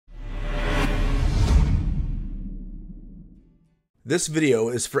This video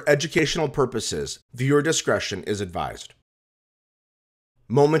is for educational purposes. Viewer discretion is advised.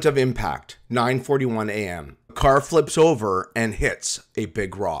 Moment of impact, 9:41 a.m. The car flips over and hits a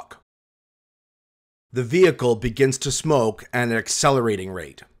big rock. The vehicle begins to smoke at an accelerating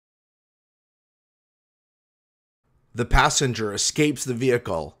rate. The passenger escapes the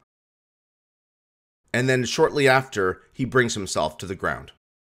vehicle, and then shortly after, he brings himself to the ground.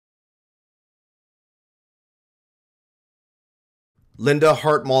 Linda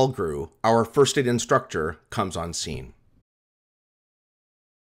Hart Mulgrew, our first aid instructor, comes on scene.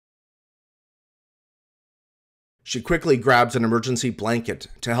 She quickly grabs an emergency blanket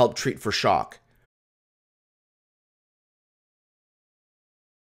to help treat for shock.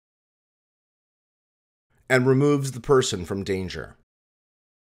 And removes the person from danger.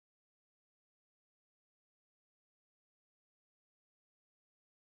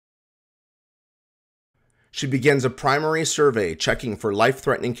 She begins a primary survey checking for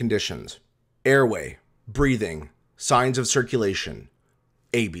life-threatening conditions, airway, breathing, signs of circulation,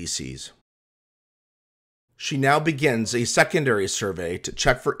 ABCs. She now begins a secondary survey to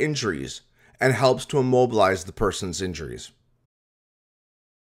check for injuries and helps to immobilize the person's injuries.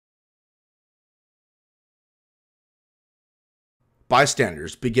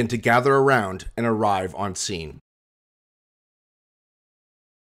 Bystanders begin to gather around and arrive on scene.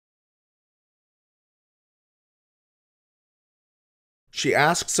 She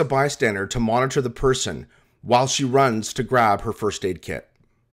asks a bystander to monitor the person while she runs to grab her first aid kit.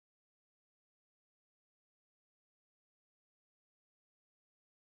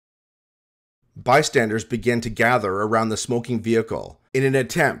 Bystanders begin to gather around the smoking vehicle in an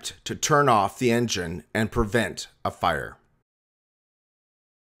attempt to turn off the engine and prevent a fire.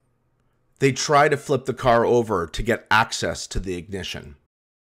 They try to flip the car over to get access to the ignition.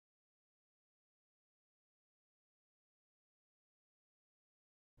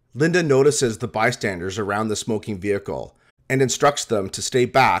 Linda notices the bystanders around the smoking vehicle and instructs them to stay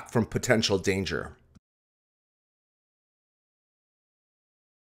back from potential danger.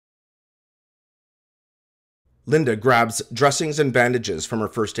 Linda grabs dressings and bandages from her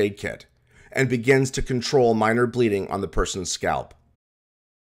first aid kit and begins to control minor bleeding on the person's scalp.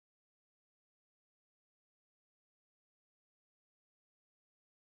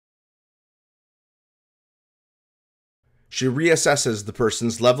 She reassesses the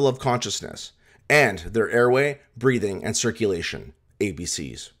person's level of consciousness and their airway, breathing, and circulation,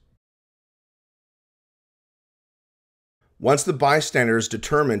 ABCs. Once the bystanders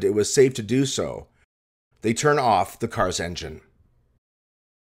determined it was safe to do so, they turn off the car's engine.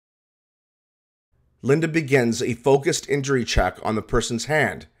 Linda begins a focused injury check on the person's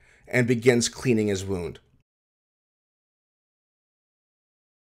hand and begins cleaning his wound.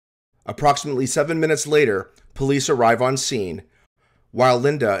 Approximately 7 minutes later, police arrive on scene while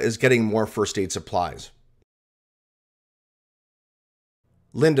Linda is getting more first aid supplies.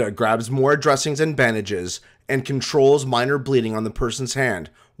 Linda grabs more dressings and bandages and controls minor bleeding on the person's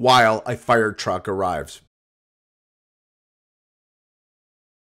hand while a fire truck arrives.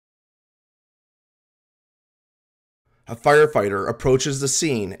 A firefighter approaches the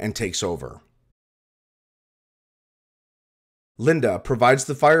scene and takes over. Linda provides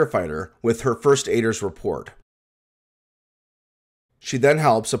the firefighter with her first aider's report. She then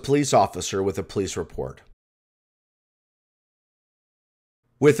helps a police officer with a police report.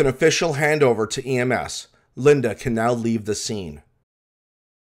 With an official handover to EMS, Linda can now leave the scene.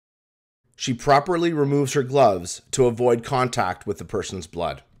 She properly removes her gloves to avoid contact with the person's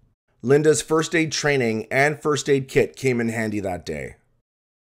blood. Linda's first aid training and first aid kit came in handy that day.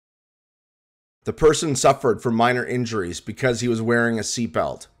 The person suffered from minor injuries because he was wearing a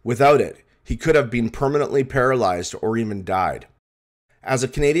seatbelt. Without it, he could have been permanently paralyzed or even died. As a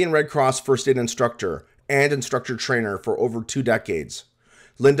Canadian Red Cross first aid instructor and instructor trainer for over 2 decades,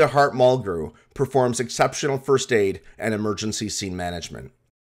 Linda Hart Mulgrew performs exceptional first aid and emergency scene management.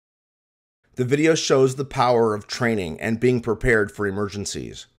 The video shows the power of training and being prepared for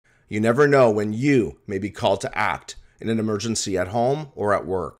emergencies. You never know when you may be called to act in an emergency at home or at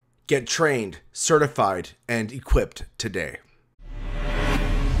work. Get trained, certified, and equipped today.